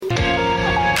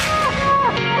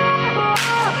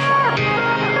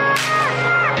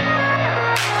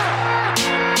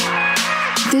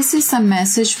is a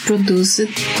message produced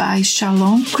by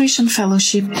Shalom Christian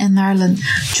Fellowship in Ireland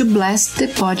to bless the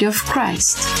body of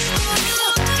Christ.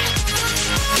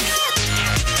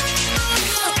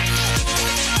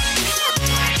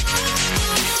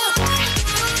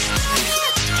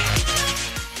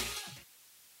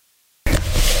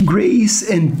 Grace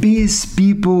and peace,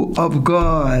 people of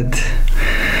God.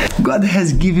 God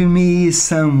has given me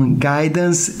some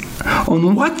guidance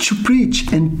on what to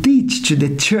preach and teach to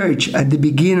the church at the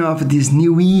beginning of this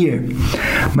new year.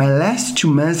 My last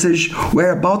two messages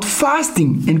were about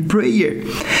fasting and prayer.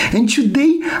 And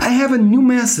today I have a new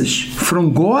message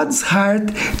from God's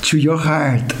heart to your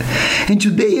heart. And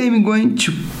today I'm going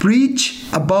to preach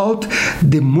about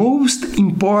the most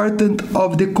important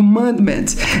of the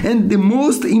commandments and the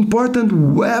most important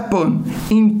weapon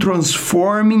in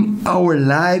transforming our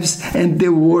lives and the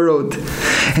world.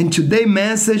 And today's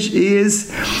message is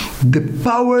the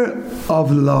power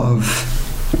of love.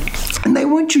 And I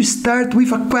want to start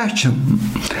with a question.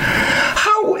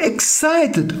 How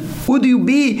excited would you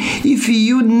be if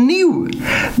you knew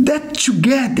that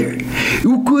together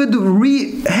you could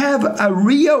have a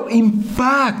real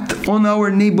impact on our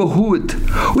neighborhood?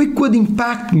 We could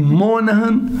impact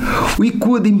Monaghan, we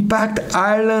could impact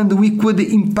Ireland, we could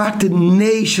impact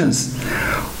nations.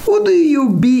 Would you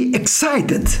be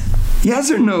excited?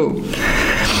 Yes or no?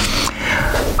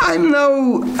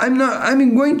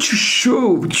 I'm going to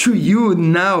show to you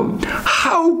now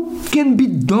how can be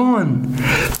done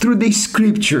through the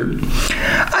scripture.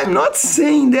 I'm not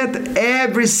saying that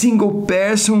every single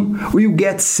person will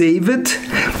get saved,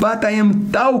 but I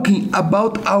am talking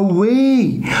about a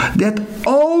way that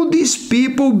all these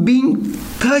people being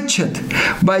touched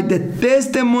by the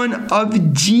testimony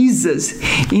of Jesus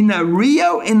in a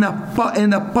real and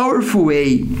a powerful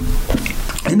way.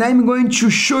 And I'm going to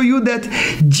show you that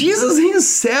Jesus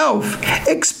himself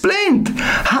explained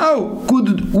how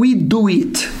could we do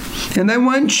it. And I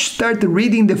want to start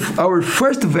reading our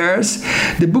first verse,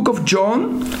 the book of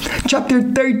John, chapter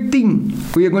 13.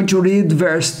 We are going to read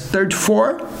verse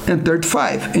 34 and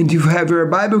 35. And if you have your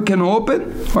Bible, you can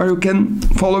open or you can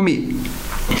follow me.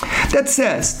 That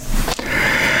says,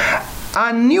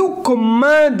 a new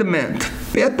commandment,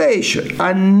 pay attention,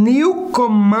 a new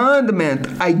commandment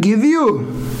I give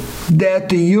you,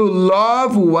 that you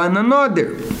love one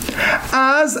another,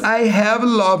 as I have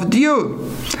loved you,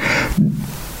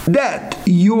 that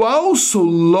you also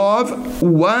love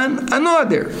one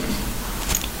another.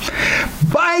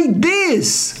 By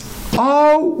this,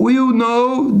 all will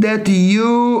know that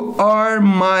you are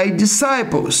my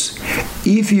disciples,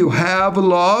 if you have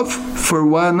love for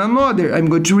one another. I'm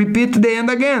going to repeat the end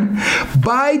again.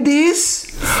 By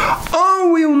this,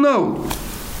 all will know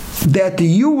that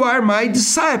you are my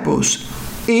disciples,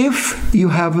 if you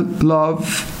have love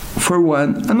for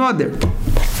one another.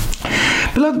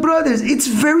 Beloved brothers, it's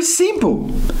very simple.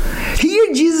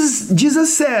 Here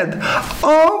Jesus said,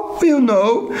 all will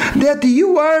know that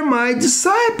you are my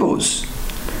disciples.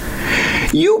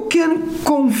 You can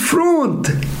confront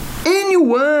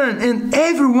anyone and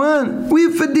everyone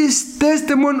with this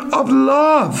testimony of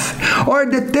love or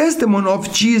the testimony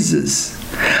of Jesus.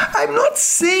 I'm not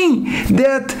saying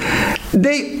that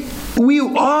they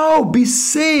will all be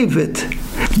saved,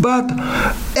 but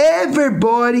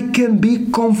everybody can be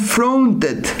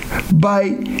confronted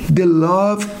by the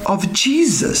love of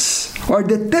Jesus or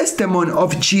the testimony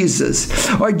of Jesus.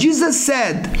 Or Jesus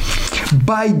said,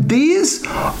 by this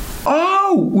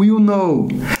all will know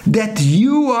that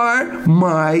you are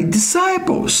my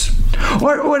disciples.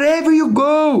 Or wherever you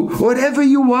go, wherever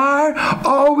you are,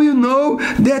 all will know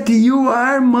that you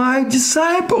are my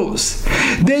disciples.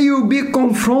 They will be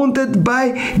confronted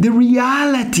by the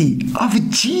reality of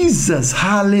Jesus.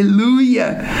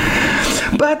 Hallelujah.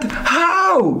 But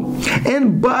how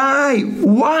and by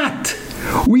what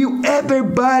will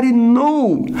everybody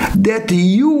know that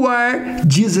you are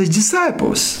Jesus'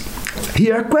 disciples?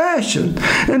 Here a question,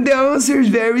 and the answer is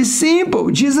very simple.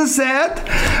 Jesus said,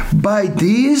 by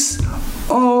this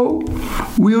all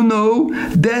will know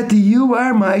that you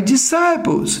are my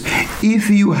disciples, if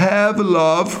you have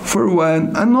love for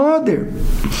one another.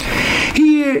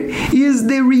 Here is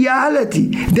the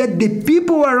reality that the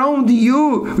people around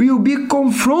you will be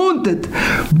confronted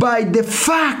by the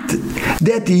fact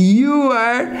that you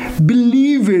are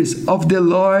believers of the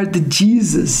Lord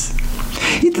Jesus.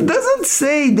 It doesn't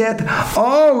say that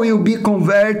all will be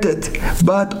converted,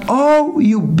 but all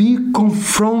will be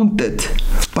confronted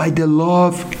by the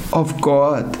love of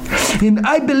God. And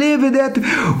I believe that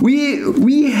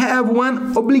we have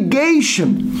one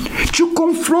obligation to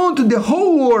confront the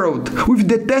whole world with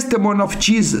the testimony of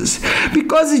Jesus.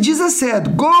 Because Jesus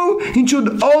said, go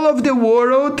into all of the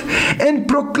world and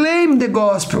proclaim the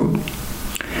gospel.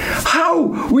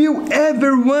 How will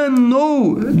everyone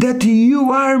know that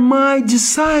you are my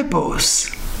disciples?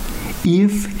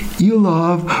 If you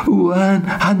love one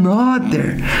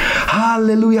another.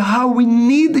 Hallelujah. How we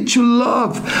need to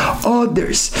love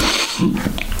others.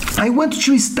 I want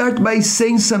to start by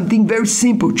saying something very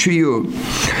simple to you.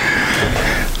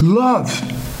 Love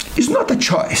is not a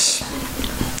choice.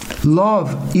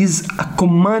 Love is a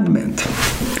commandment.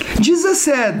 Jesus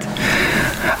said,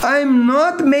 I'm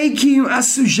not making you a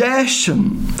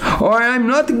suggestion, or I'm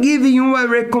not giving you a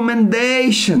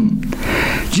recommendation.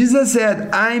 Jesus said,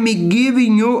 I'm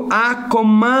giving you a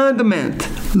commandment.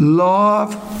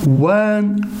 Love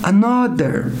one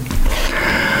another.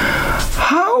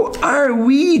 How are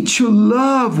we to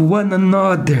love one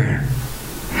another?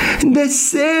 In the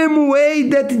same way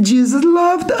that Jesus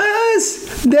loved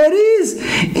us. That is,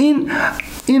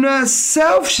 in a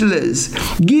selfless,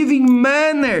 giving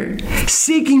manner,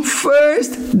 seeking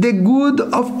first the good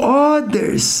of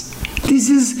others. This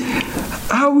is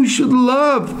how we should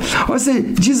love. Also,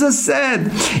 Jesus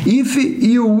said, if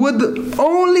you would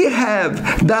only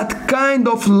have that kind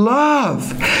of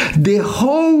love, the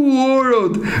whole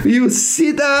world will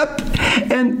sit up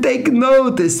and take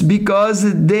notice because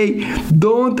they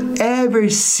don't ever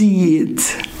see it.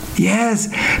 Yes,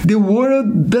 the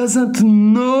world doesn't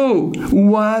know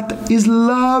what is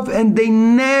love, and they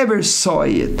never saw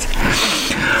it.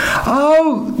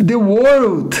 All the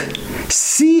world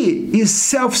see is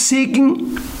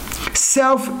self-seeking,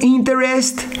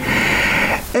 self-interest,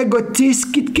 egotistic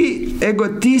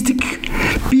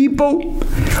people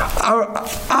are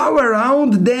all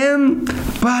around them,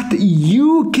 but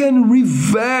you can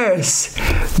reverse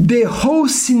the whole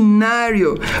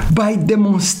scenario by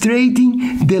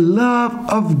demonstrating the love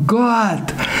of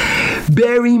God.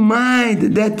 Bear in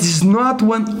mind that is not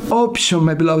one option,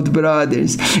 my beloved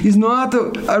brothers. It's not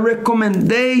a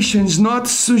recommendation. It's not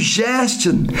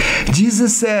suggestion.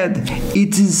 Jesus said,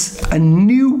 it is a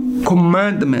new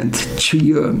commandment to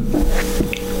you.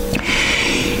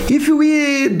 If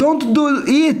we don't do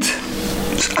it,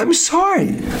 I'm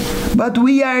sorry, but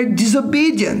we are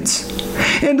disobedient.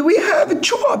 And we have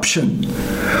two options.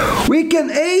 We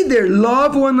can either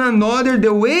love one another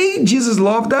the way Jesus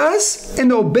loved us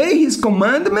and obey His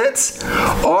commandments,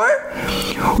 or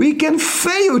we can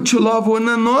fail to love one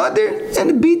another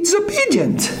and be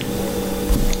disobedient.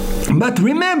 But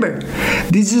remember,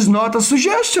 this is not a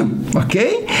suggestion,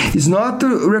 okay? It's not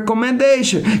a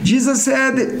recommendation. Jesus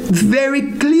said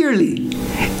very clearly,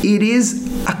 it is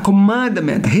a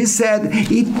commandment. He said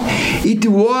it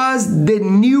was the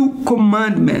new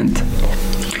commandment.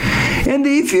 And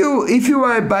if you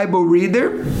are a Bible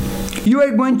reader, you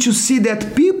are going to see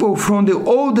that people from the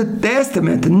Old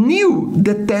Testament knew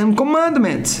the 10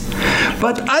 Commandments.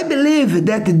 But I believe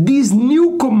that this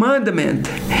new commandment,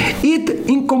 it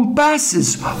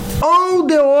encompasses all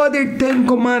the other 10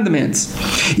 Commandments.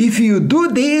 If you do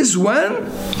this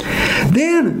one,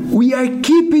 then we are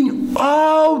keeping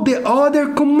all the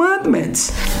other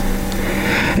commandments.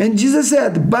 And Jesus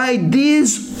said, by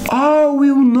this all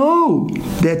will know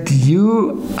that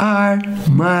you are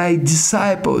my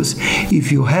disciples,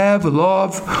 if you have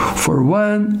love for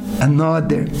one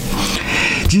another.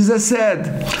 Jesus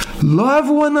said, love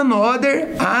one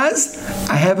another as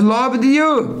I have loved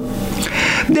you.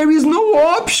 There is no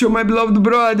option, my beloved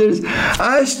brothers,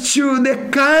 as to the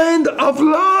kind of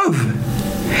love.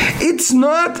 It's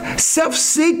not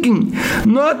self-seeking,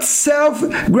 not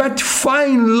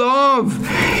self-gratifying love.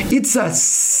 It's a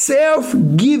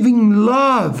self-giving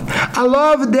love, a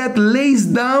love that lays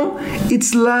down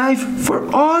its life for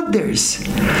others.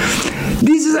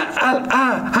 This is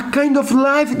a kind of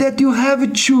life that you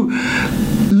have to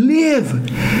live,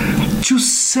 to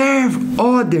serve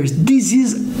others. This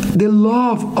is the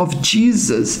love of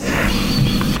Jesus.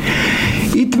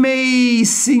 It may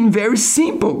seem very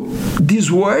simple. This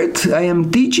word I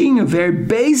am teaching, very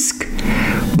basic,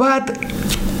 but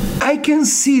I can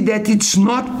see that it's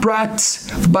not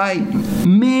practiced by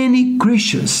many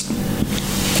Christians.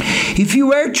 If you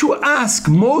were to ask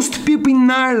most people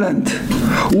in Ireland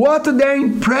what are their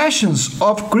impressions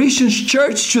of Christian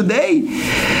church today,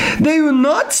 they will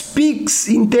not speak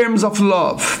in terms of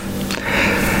love.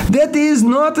 That is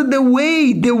not the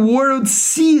way the world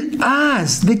sees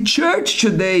us, the church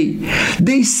today.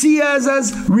 They see us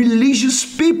as religious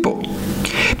people.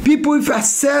 People with a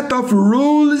set of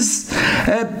rules,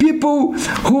 people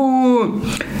who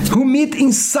who meet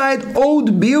inside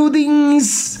old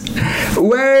buildings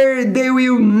where they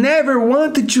will never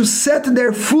want to set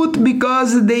their foot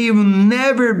because they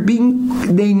never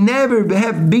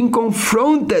have been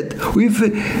confronted with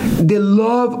the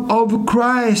love of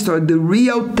Christ or the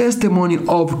real testimony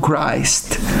of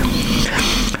Christ.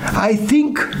 I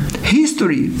think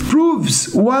history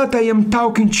proves what I am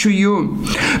talking to you,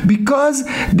 because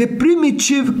the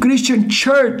primitive Christian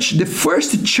church, the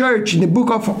first church in the book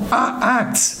of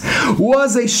Acts,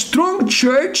 was a strong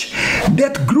church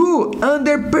that grew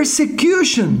under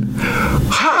persecution.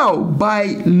 How?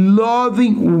 By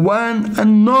loving one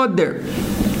another.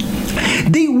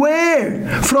 They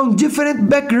were from different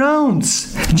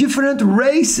backgrounds, different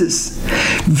races,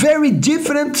 very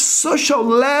different social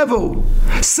level.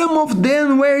 Some of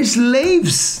them were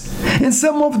slaves and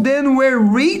some of them were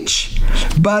rich,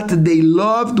 but they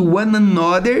loved one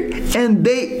another and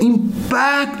they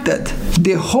impacted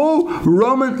the whole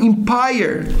Roman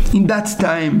Empire in that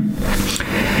time.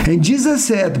 And Jesus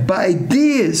said, "By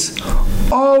this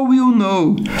all will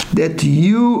know that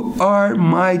you are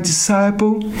my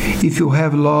disciple if you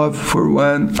have love for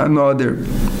one another."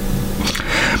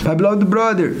 My beloved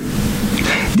brother,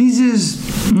 this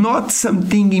is not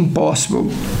something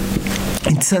impossible.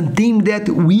 It's something that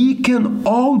we can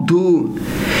all do.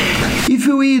 If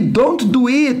we don't do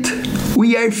it,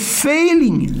 we are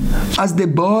failing as the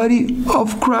body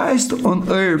of Christ on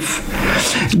earth.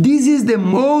 This is the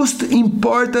most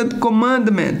important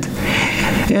commandment.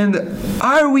 And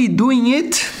are we doing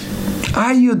it?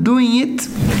 Are you doing it?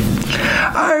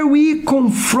 Are we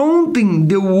confronting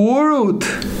the world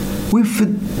with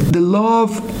the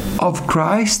love of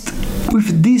Christ,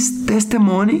 with this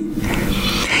testimony?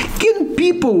 Can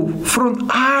people from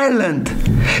Ireland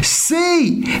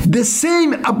say the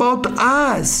same about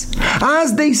us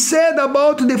as they said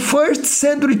about the first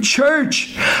century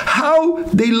church, how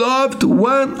they loved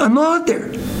one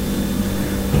another?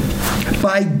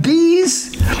 By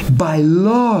this, by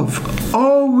love,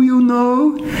 all will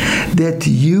know that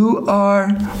you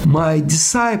are my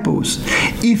disciples,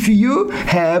 if you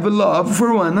have love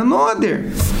for one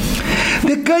another.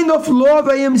 The kind of love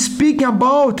I am speaking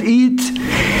about,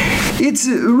 it's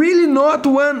really not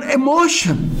one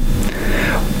emotion.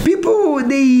 People,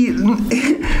 they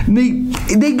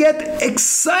get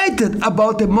excited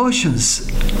about emotions.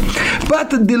 But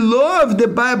the love the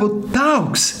Bible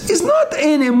talks is not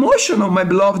an emotion, my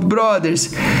beloved brothers.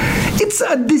 It's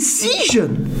a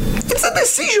decision. It's a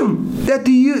decision that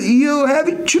you have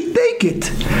to take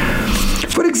it.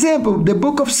 For example, the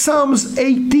book of Psalms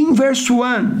 18 verse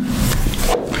 1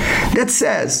 that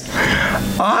says,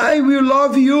 "I will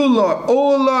love you, Lord,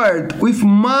 O Lord, with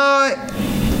my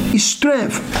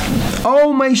strength,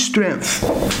 all my strength."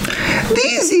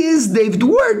 This is David's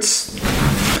words.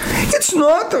 It's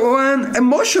not one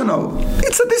emotional.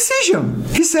 It's a decision.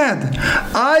 He said,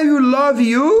 "I will love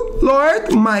you,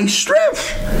 Lord, my strength."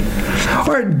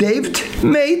 Or David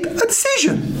made a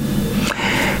decision.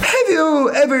 Have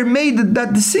you ever made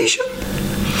that decision?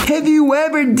 Have you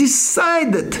ever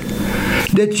decided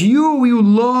that you will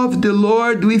love the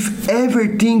Lord with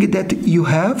everything that you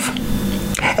have?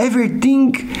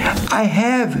 Everything I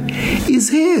have is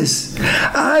His.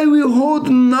 I will hold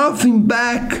nothing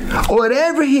back.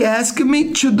 Whatever He asks me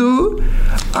to do,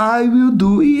 I will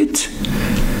do it.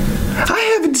 I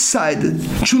have decided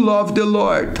to love the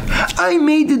Lord. I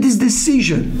made this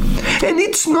decision. And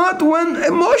it's not one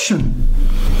emotion.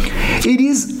 It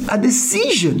is a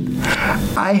decision.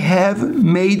 I have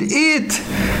made it.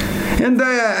 And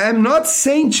I'm not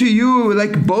saying to you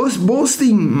like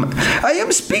boasting. I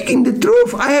am speaking the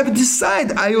truth. I have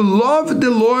decided I will love the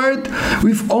Lord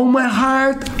with all my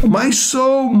heart, my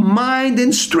soul, mind,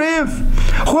 and strength.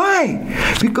 Why?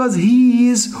 Because He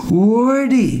is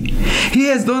worthy. He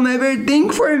has done everything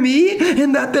for me,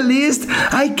 and at the least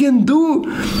I can do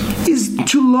is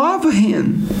to love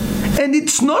Him. And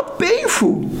it's not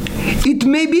painful. It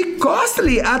may be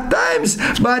costly at times,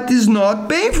 but it's not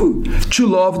painful to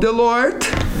love the Lord.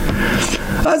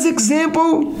 As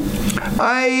example,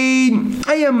 I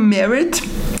am married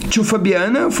to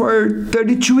Fabiana for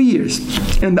 32 years,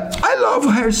 and I love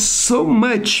her so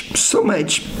much.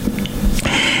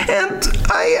 And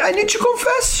I need to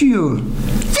confess to you,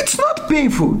 it's not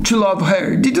painful to love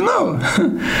her. Did you know?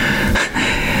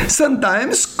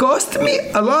 Sometimes cost me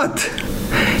a lot.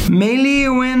 Mainly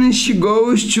when she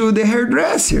goes to the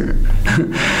hairdresser.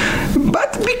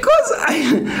 But because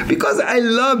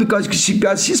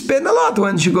she spends a lot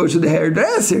when she goes to the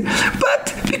hairdresser.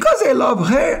 But because I love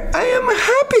her, I am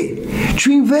happy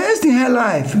to invest in her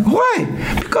life. Why?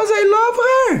 Because I love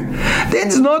her. Then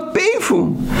it's not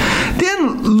painful. Then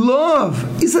love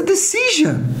is a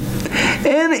decision.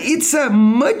 And it's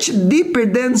much deeper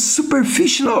than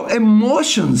superficial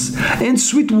emotions and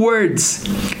sweet words.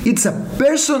 It's a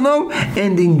personal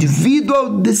and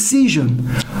individual decision.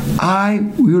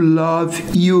 I will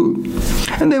love you.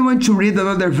 And I want to read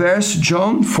another verse,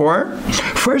 John 4.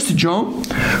 1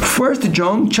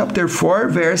 John chapter 4,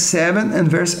 verse 7 and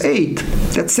verse 8.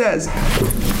 That says,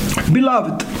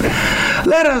 Beloved,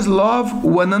 let us love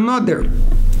one another,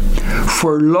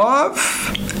 for love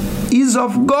is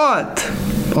of God.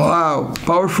 Wow,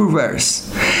 powerful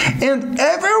verse. And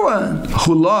everyone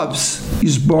who loves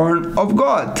is born of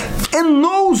God and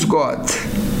knows God.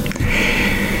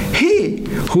 He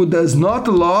who does not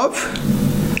love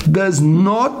does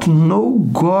not know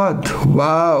God.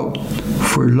 Wow,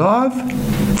 for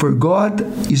God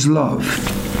is love.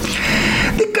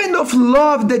 The kind of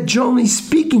love that John is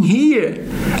speaking here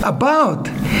about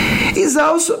is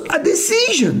also a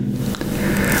decision,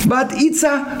 but it's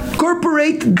a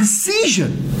corporate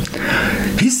decision.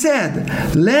 He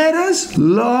said, let us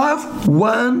love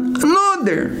one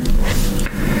another.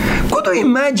 Could you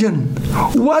imagine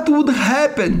what would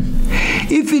happen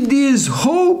if this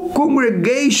whole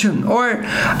congregation or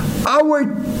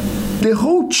the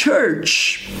whole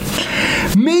church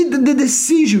made the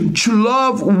decision to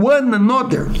love one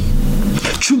another,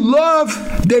 to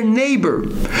love their neighbor,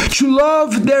 to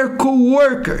love their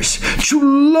co-workers, to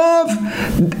love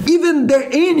even their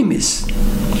enemies?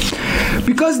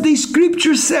 Because the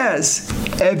scripture says,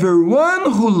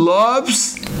 everyone who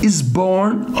loves is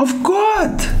born of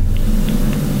God.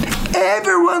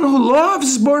 Everyone who loves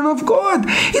is born of God.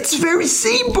 It's very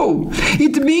simple.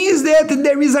 It means that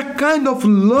there is a kind of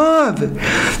love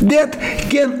that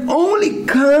can only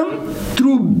come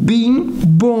through being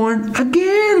born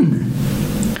again.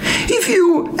 If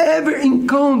you ever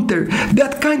encounter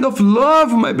that kind of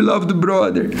love, my beloved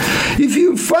brother, if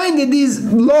you find this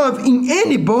love in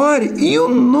anybody, you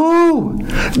know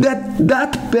that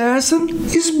that person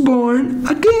is born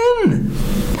again.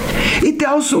 It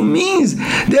also means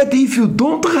that if you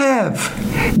don't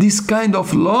have this kind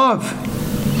of love,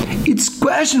 it's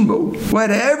questionable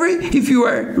whatever if you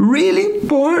are really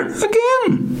born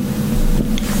again.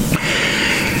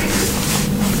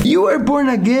 You are born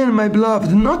again, my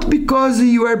beloved, not because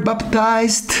you are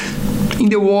baptized in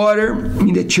the water,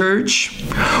 in the church,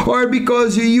 or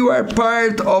because you are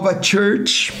part of a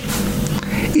church.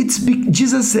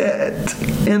 Jesus said,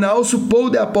 and also Paul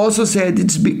the Apostle said,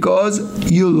 it's because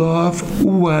you love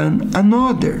one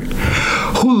another.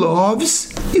 Who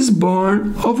loves is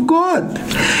born of God.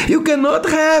 You cannot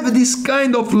have this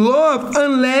kind of love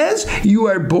unless you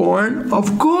are born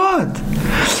of God.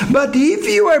 But if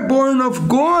you are born of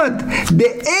God,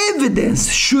 the evidence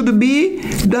should be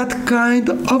that kind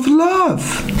of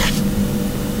love.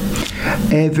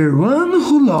 Everyone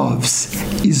who loves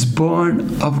is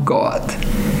born of God.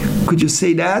 Could you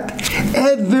say that?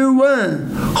 Everyone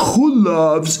who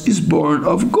loves is born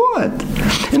of God.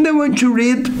 And I want to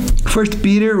read 1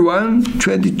 Peter 1,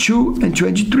 22 and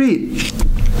 23.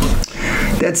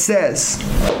 That says,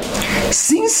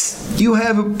 since you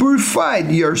have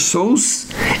purified your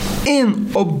souls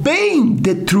in obeying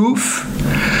the truth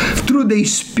through the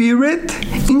Spirit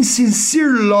in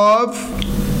sincere love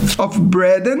of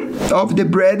the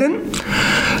brethren,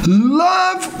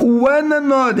 love one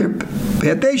another. Pay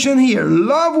attention here.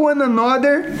 Love one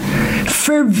another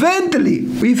fervently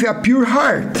with a pure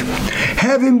heart,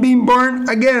 having been born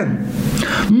again,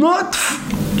 not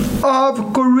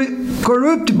of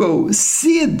corruptible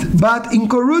seed, but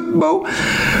incorruptible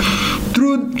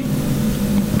through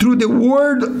the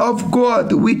word of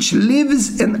God, which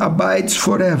lives and abides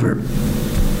forever.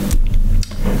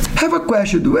 Have a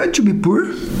question. Do you want to be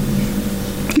poor?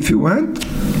 If you want,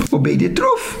 obey the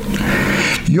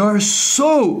truth. Your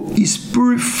soul is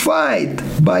purified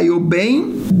by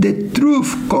obeying the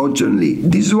truth constantly.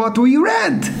 This is what we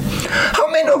read. How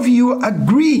many of you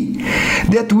agree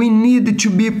that we need to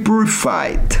be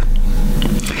purified?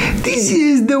 This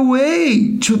is the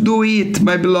way to do it,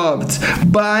 my beloved,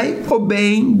 by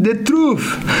obeying the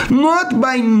truth. Not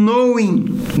by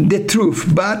knowing the truth,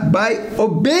 but by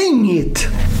obeying it.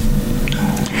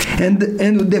 And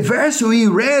the verse we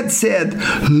read said,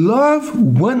 love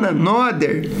one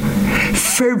another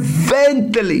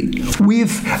fervently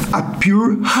with a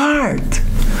pure heart.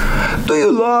 Do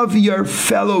you love your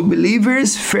fellow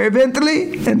believers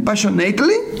fervently and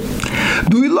passionately?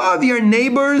 Do you love your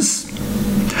neighbors?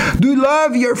 Do you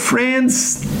love your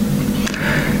friends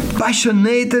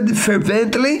passionately,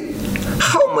 fervently?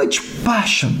 How much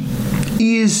passion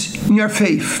is in your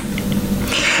faith?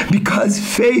 Because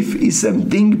faith is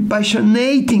something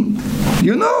passionating.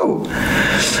 You know,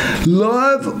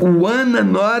 love one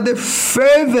another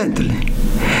fervently.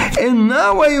 And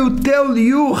now I will tell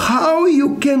you how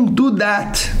you can do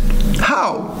that.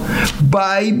 How?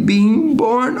 By being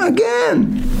born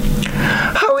again.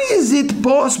 How is it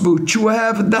possible to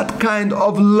have that kind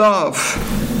of love?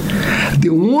 The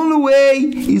only way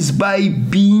is by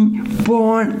being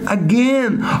born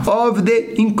again of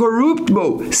the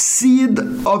incorruptible seed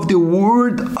of the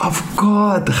Word of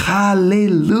God.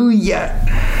 Hallelujah.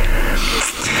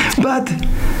 But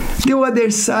the other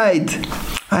side,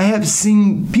 I have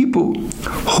seen people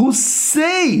who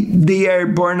say they are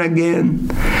born again,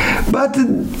 but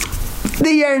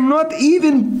they are not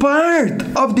even part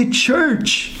of the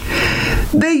church.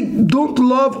 They don't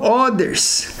love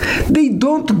others. They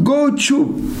don't go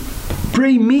to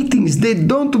prayer meetings. They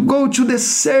don't go to the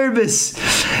service.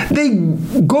 They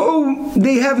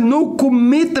have no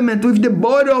commitment with the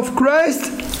body of Christ.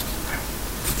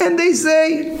 And they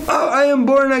say, oh, I am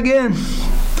born again.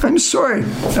 I'm sorry.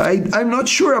 I'm not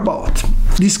sure about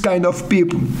this kind of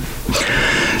people.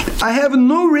 I have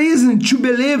no reason to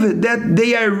believe that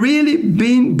they are really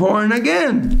being born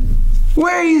again.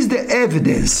 Where is the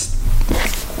evidence?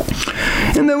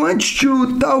 And I want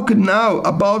to talk now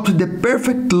about the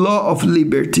perfect law of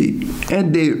liberty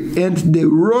and the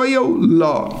royal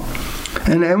law.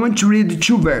 And I want to read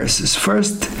two verses.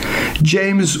 First,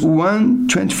 James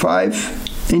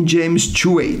 1:25 and James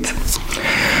 2:8.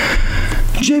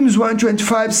 James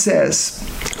 1:25 says,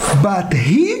 "But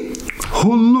he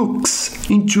who looks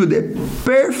into the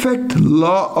perfect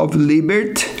law of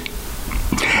liberty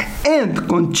and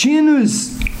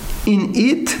continues in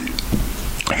it,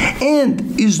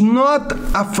 and is not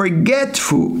a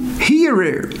forgetful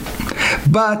hearer,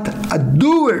 but a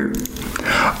doer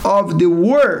of the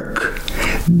work,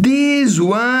 this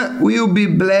one will be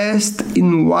blessed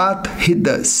in what he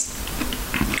does."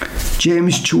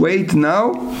 James 2:8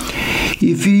 now.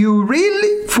 If you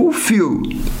really fulfill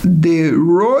the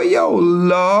royal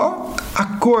law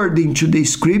according to the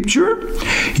scripture,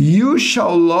 you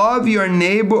shall love your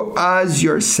neighbor as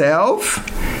yourself,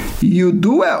 you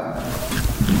do well.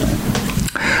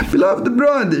 Beloved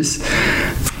brothers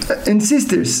and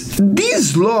sisters,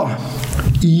 this law,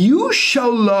 you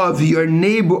shall love your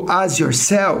neighbor as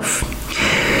yourself,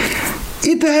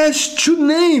 it has two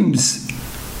names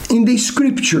in the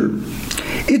scripture.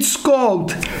 It's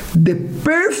called the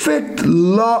perfect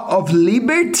law of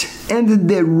liberty and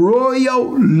the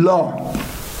royal law.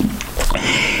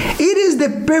 It is the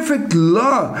perfect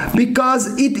law because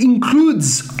it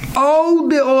includes all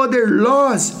the other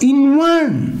laws in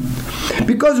one.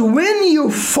 Because when you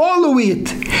follow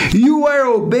it, you are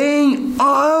obeying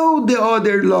all the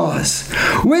other laws.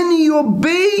 When you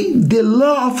obey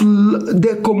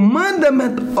the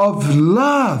commandment of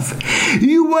love,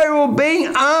 you are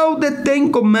obeying all the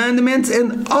 10 commandments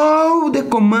and all the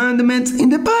commandments in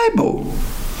the Bible.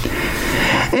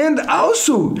 And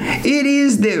also, it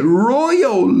is the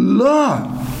royal law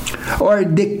or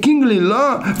the kingly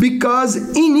law because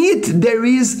in it there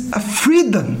is a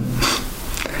freedom.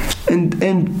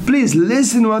 And please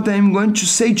listen what I'm going to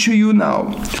say to you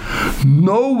now.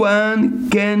 No one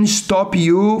can stop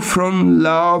you from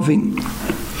loving.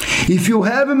 If you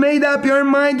have made up your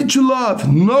mind to love,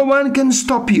 no one can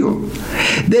stop you.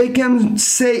 They can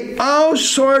say all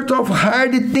sorts of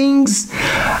hard things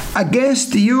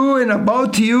against you and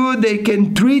about you. They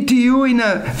can treat you in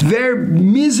a very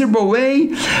miserable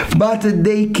way, but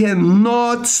they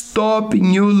cannot stop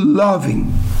you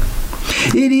loving.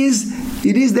 It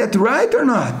is that right or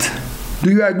not? Do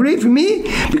you agree with me?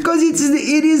 Because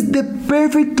it is the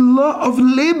perfect law of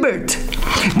liberty.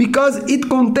 Because it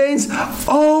contains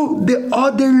all the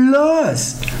other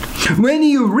laws. When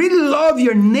you really love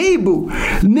your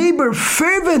neighbor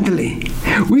fervently,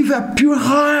 with a pure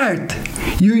heart,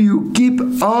 you keep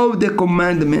all the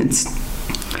commandments.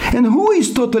 And who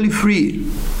is totally free?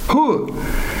 Who?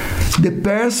 The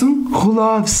person who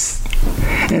loves.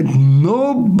 And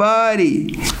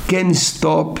nobody can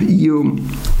stop you.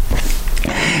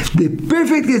 The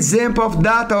perfect example of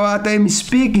that, what I'm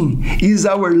speaking, is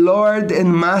our Lord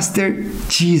and Master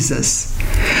Jesus.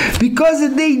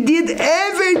 Because they did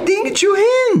everything to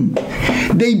him.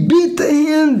 They beat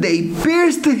him, they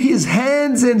pierced his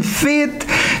hands and feet,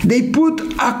 they put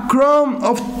a crown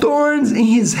of thorns in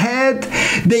his head,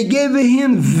 they gave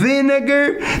him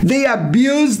vinegar, they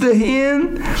abused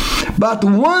him. But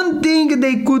one thing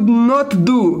they could not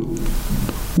do.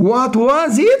 What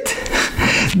was it?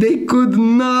 They could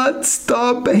not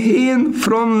stop him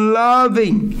from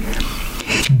loving.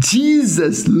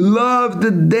 Jesus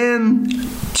loved them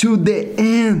to the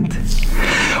end.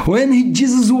 When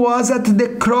Jesus was at the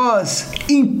cross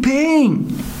in pain,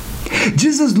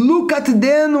 Jesus looked at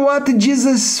them. What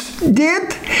Jesus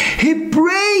did? He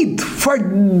prayed for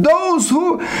those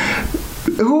who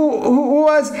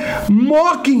was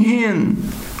mocking him,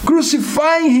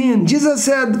 crucifying him. Jesus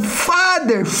said,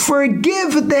 Father,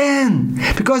 forgive them,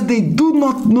 because they do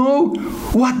not know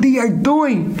what they are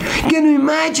doing. Can you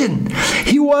imagine?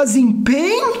 He was in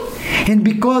pain, and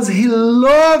because he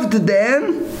loved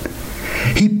them,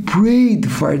 he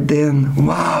prayed for them.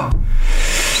 Wow.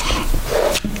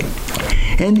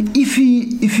 And if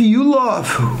you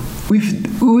love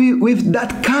with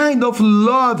that kind of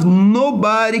love,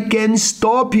 nobody can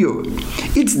stop you.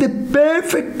 It's the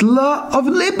perfect law of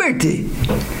liberty.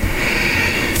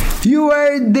 You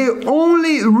are the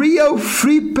only real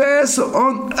free person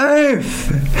on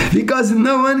earth, because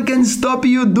no one can stop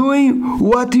you doing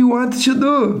what you want to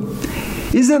do.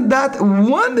 Isn't that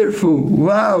wonderful?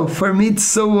 Wow, for me it's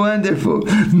so wonderful.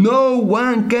 No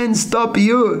one can stop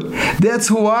you. That's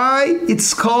why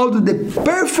it's called the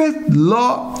perfect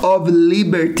law of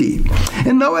liberty.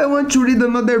 And now I want to read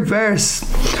another verse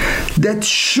that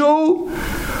show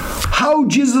how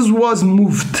Jesus was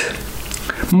moved.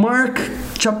 Mark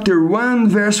chapter 1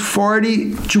 verse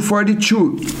 40 to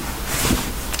 42.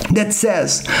 That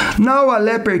says, Now a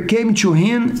leper came to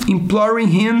him, imploring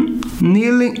him,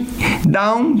 kneeling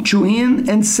down to him,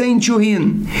 and saying to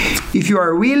him, If you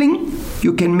are willing,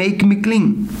 you can make me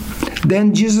clean.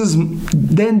 Then Jesus,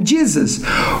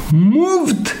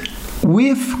 moved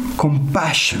with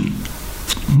compassion,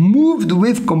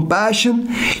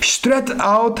 stretched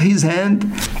out his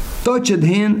hand, touched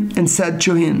him, and said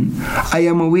to him, I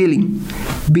am willing,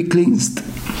 be cleansed.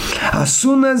 As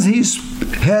soon as he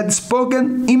had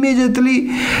spoken, immediately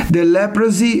the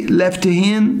leprosy left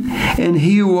him, and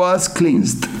he was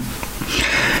cleansed.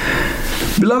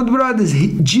 Beloved brothers,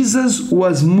 Jesus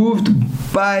was moved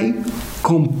by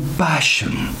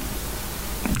compassion.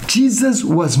 Jesus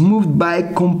was moved by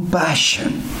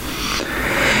compassion.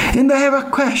 And I have a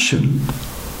question.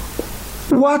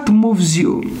 What moves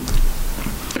you?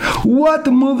 What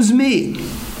moves me?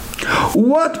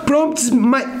 What prompts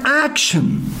my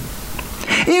action?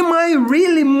 Am I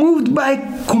really moved by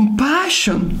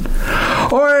compassion?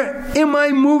 Or am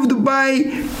I moved by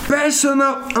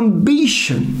personal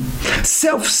ambition,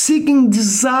 self-seeking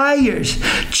desires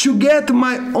to get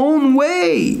my own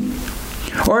way?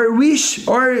 Or wish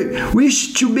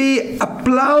to be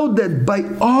applauded by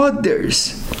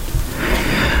others?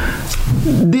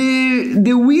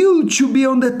 The will to be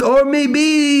on the top, or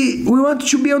maybe we want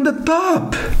to be on the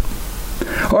top,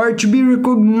 or to be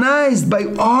recognized by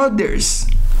others.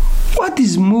 What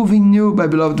is moving you, my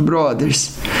beloved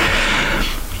brothers?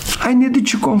 I need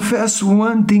to confess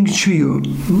one thing to you.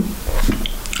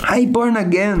 I born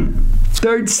again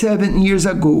 37 years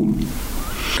ago.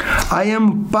 I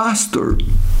am pastor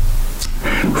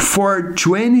for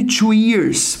 22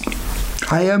 years.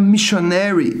 I am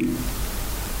missionary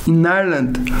in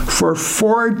Ireland for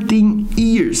 14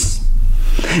 years.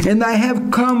 And I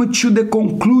have come to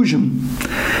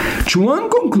one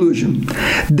conclusion,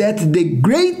 that the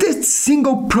greatest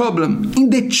single problem in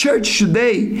the church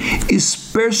today is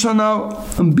personal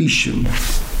ambition.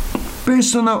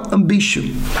 Personal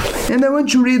ambition. And I want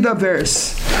to read a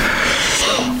verse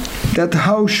that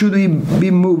how should we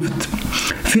be moved.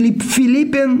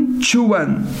 Philippians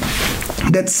 2:1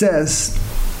 that says,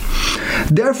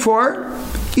 Therefore,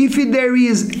 if there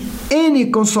is any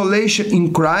consolation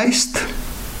in Christ,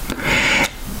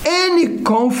 any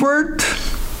comfort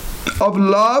of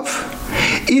love,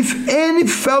 if any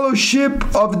fellowship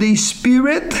of the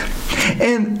Spirit,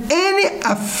 and any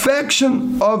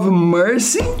affection of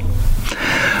mercy.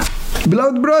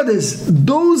 Beloved brothers,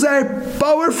 those are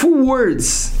powerful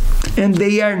words, and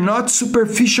they are not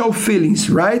superficial feelings,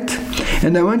 right?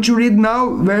 And I want to read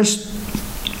now verse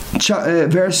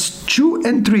 2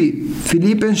 and 3.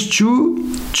 Philippians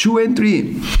 2 and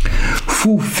 3.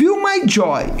 Fulfill my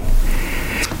joy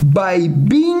by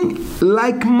being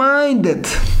like-minded.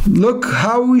 Look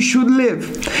how we should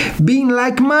live. Being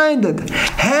like-minded,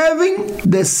 having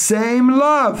the same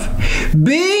love,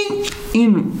 being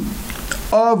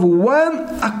of one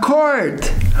accord,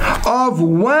 of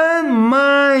one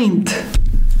mind.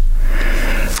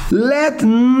 Let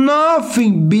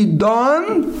nothing be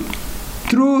done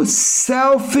through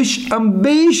selfish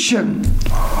ambition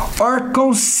or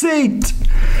conceit,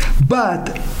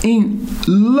 but in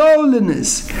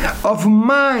lowliness of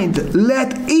mind,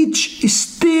 let each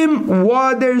esteem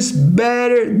others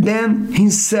better than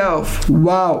himself.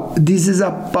 Wow, this is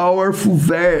a powerful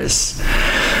verse.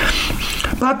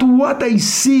 But what I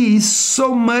see is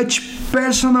so much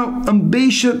personal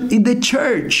ambition in the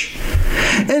church.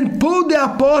 And Paul the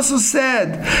Apostle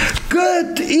said,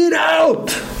 cut it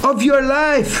out of your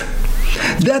life,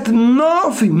 that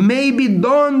nothing may be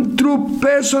done through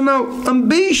personal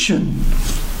ambition.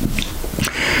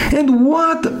 And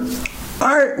what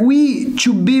are we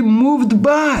to be moved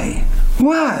by?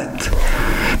 What?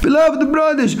 Beloved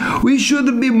brothers, we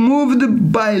should be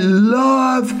moved by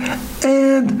love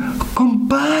and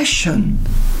compassion.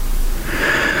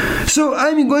 So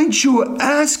I'm going to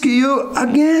ask you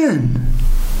again,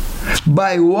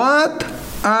 by what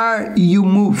are you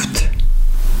moved?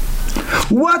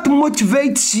 What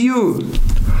motivates you?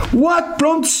 What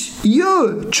prompts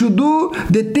you to do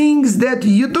the things that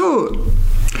you do?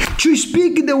 To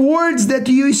speak the words that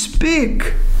you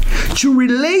speak? To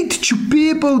relate to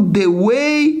people the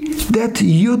way that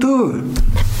you do?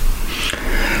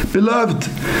 Beloved,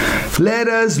 let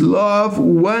us love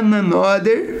one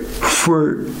another,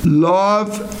 for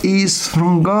love is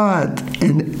from God,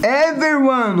 and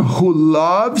everyone who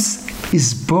loves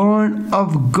is born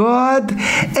of God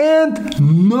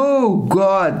and know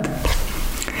God.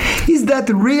 Is that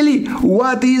really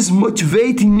what is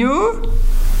motivating you?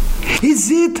 Is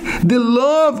it the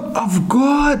love of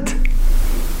God?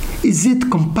 Is it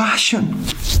compassion?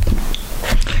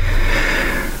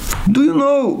 Do you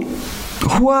know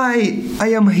why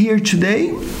I am here today?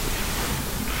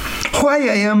 Why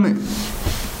I am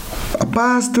a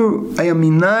pastor? I am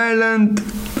in Ireland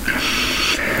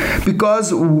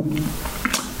because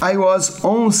I was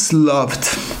once loved.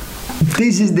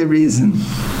 This is the reason.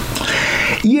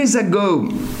 Years ago,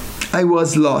 I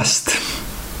was lost.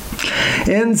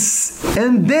 And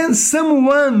then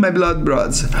someone, my blood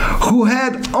brothers, who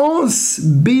had once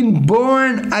been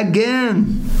born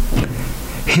again,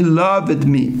 he loved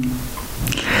me.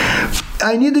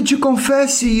 I needed to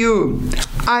confess to you,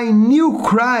 I knew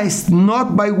Christ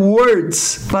not by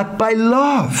words, but by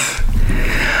love.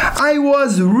 I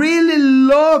was really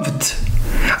loved.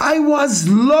 I was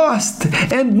lost,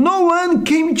 and no one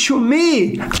came to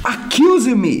me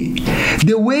accusing me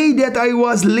the way that I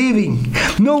was living.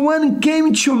 No one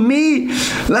came to me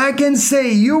like and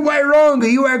say, you are wrong,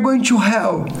 you are going to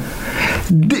hell.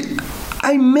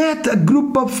 I met a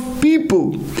group of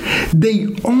people. They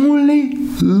only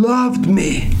loved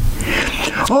me.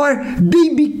 Or they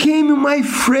became my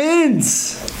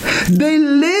friends. They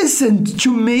listened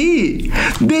to me.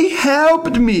 They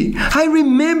helped me. I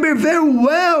remember very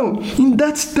well in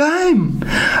that time.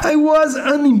 I was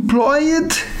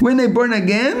unemployed when I born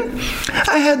again.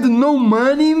 I had no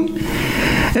money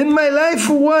and my life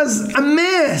was a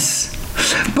mess.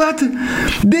 But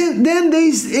then they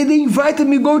invited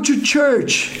me to go to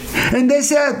church, and they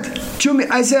said to me,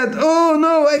 I said, oh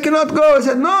no, I cannot go. I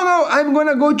said, no, I'm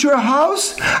gonna go to your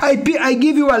house. I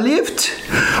give you a lift.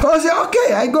 I said,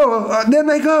 okay, I go. Then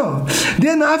I go.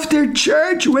 Then after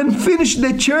church, when finished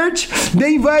the church,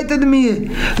 they invited me.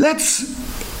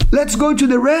 Let's go to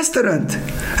the restaurant.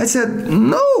 I said,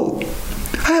 no,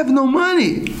 I have no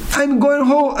money. I'm going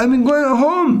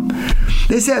home.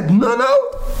 They said, no,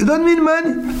 you don't need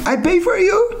money. I pay for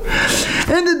you.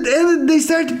 And they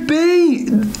started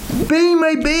paying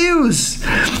my bills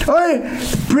or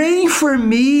praying for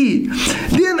me.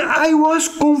 Then I was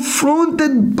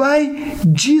confronted by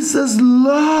Jesus'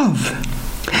 love.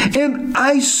 And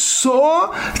I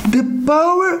saw the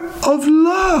power of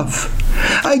love.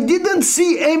 I didn't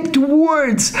see empty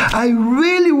words. I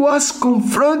really was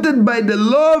confronted by the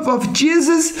love of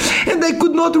Jesus, and I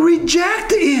could not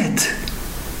reject it.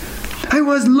 I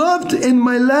was loved and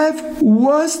my life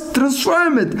was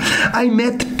transformed. I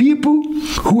met people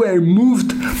who were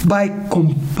moved by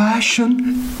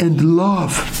compassion and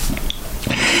love.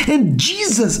 And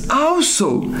Jesus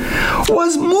also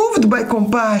was moved by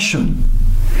compassion.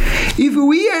 If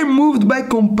we are moved by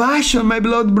compassion, my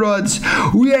beloved brothers,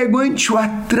 we are going to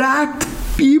attract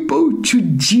people to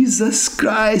Jesus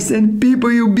Christ, and people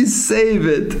will be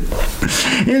saved.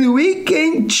 And we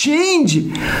can change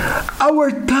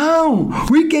our town,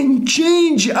 we can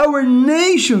change our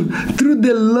nation through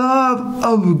the love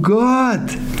of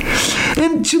God.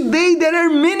 And today there are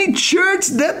many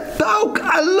churches that talk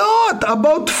a lot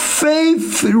about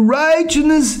faith,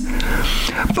 righteousness,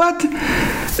 but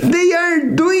they are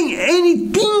doing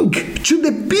anything to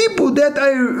the people that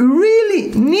are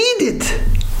really need it.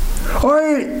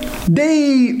 Or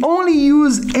they only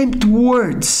use empty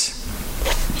words.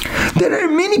 There are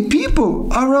many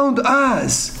people around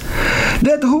us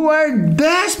who are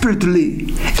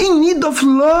desperately in need of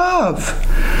love.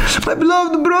 My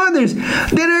beloved brothers,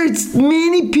 there are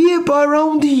many people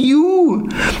around you.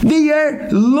 They are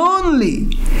lonely.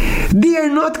 They are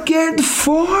not cared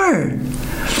for.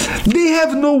 They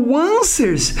have no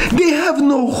answers. They have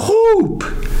no hope.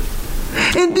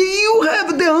 And you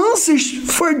have the answers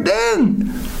for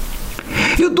them.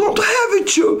 You don't have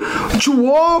to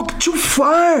walk too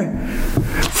far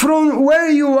from where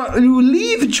you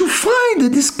live to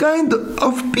find this kind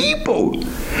of people.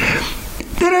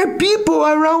 There are people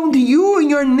around you in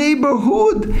your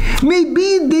neighborhood.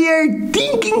 Maybe they are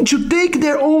thinking to take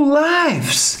their own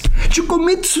lives, to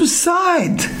commit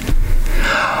suicide.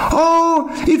 Oh,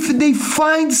 if they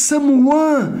find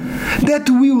someone that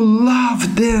will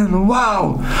love them,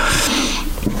 wow.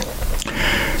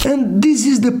 And this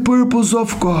is the purpose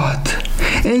of God.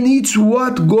 And it's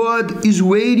what God is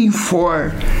waiting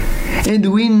for.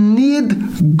 And we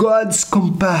need God's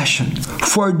compassion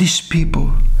for these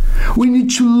people. We need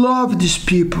to love these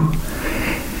people.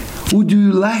 Would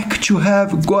you like to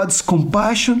have God's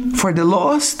compassion for the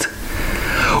lost?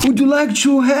 Would you like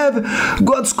to have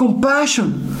God's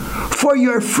compassion for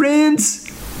your friends?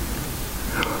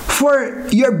 For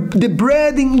the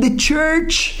bread in the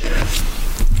church?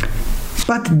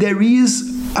 But there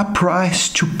is a price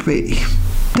to pay.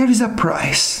 There is a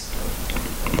price.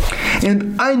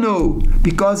 And I know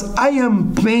because I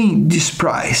am paying this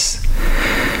price.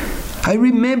 I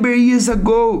remember years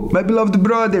ago, my beloved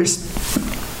brothers,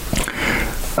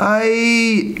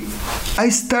 I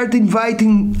started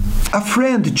inviting a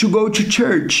friend to go to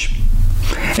church.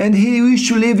 And he used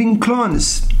to live in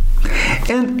Clones.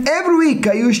 And every week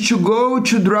I used to go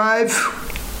to drive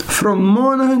from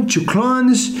Monaghan to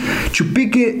Clones to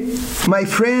pick my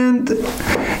friend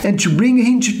and to bring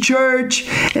him to church,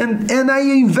 and I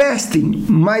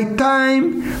investing my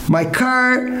time, my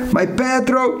car, my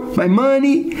petrol, my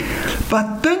money.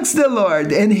 But thanks the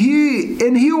Lord, and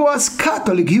he was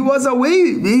Catholic. He was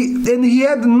away, and he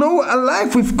had no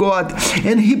life with God,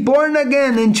 and he born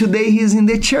again, and today he's in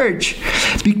the church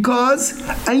because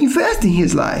I invest in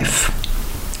his life.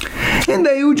 And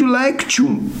I would like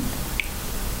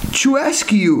to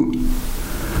ask you,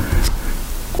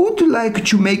 would you like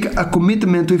to make a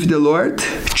commitment with the Lord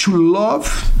to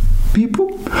love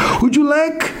people? Would you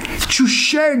like to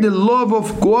share the love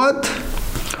of God?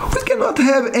 We cannot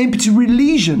have empty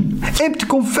religion, empty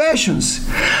confessions.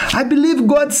 I believe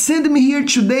God sent me here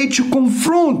today to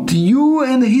confront you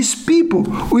and His people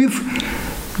with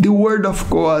the Word of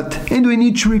God, and we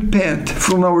need to repent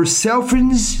from our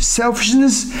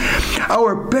selfishness,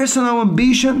 our personal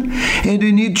ambition, and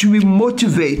we need to be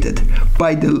motivated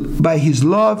by His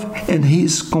love and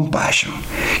His compassion.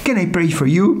 Can I pray for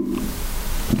you?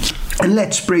 And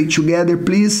let's pray together,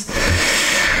 please.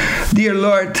 Dear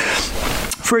Lord,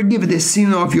 forgive the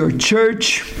sin of your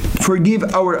church, forgive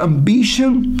our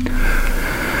ambition.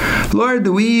 Lord,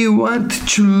 we want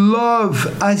to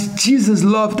love as Jesus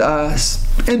loved us,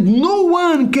 and no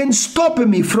one can stop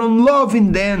me from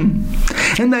loving them.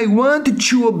 And I want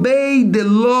to obey the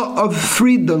law of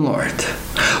freedom, Lord.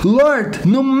 Lord,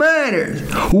 no matter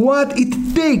what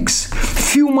it takes,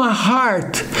 fill my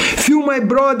heart, fill my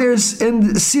brothers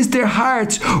and sister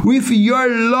hearts with your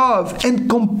love and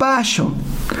compassion.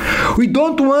 We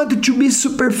don't want to be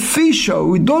superficial.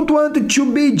 We don't want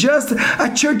to be just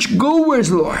a church goers,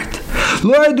 Lord.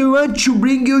 Lord, we want to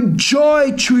bring you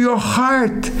joy to your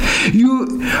heart.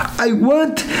 I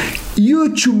want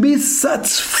you to be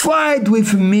satisfied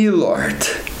with me, Lord.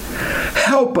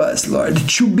 Help us, Lord,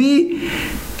 to be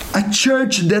a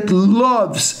church that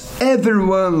loves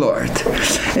everyone, Lord,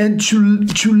 and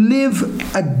to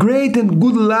live a great and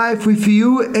good life with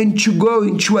you, and to go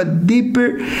into a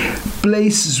deeper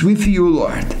places with you,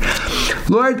 Lord.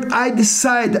 Lord, I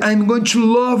decide I'm going to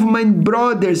love my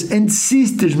brothers and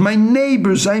sisters, my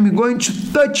neighbors. I'm going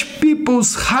to touch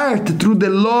people's heart through the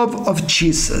love of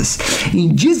Jesus.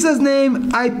 In Jesus'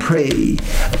 name I pray.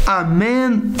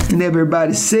 Amen. And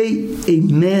everybody say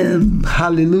amen.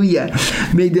 Hallelujah.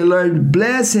 May the Lord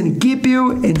bless and keep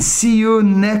you, and see you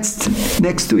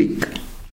next week.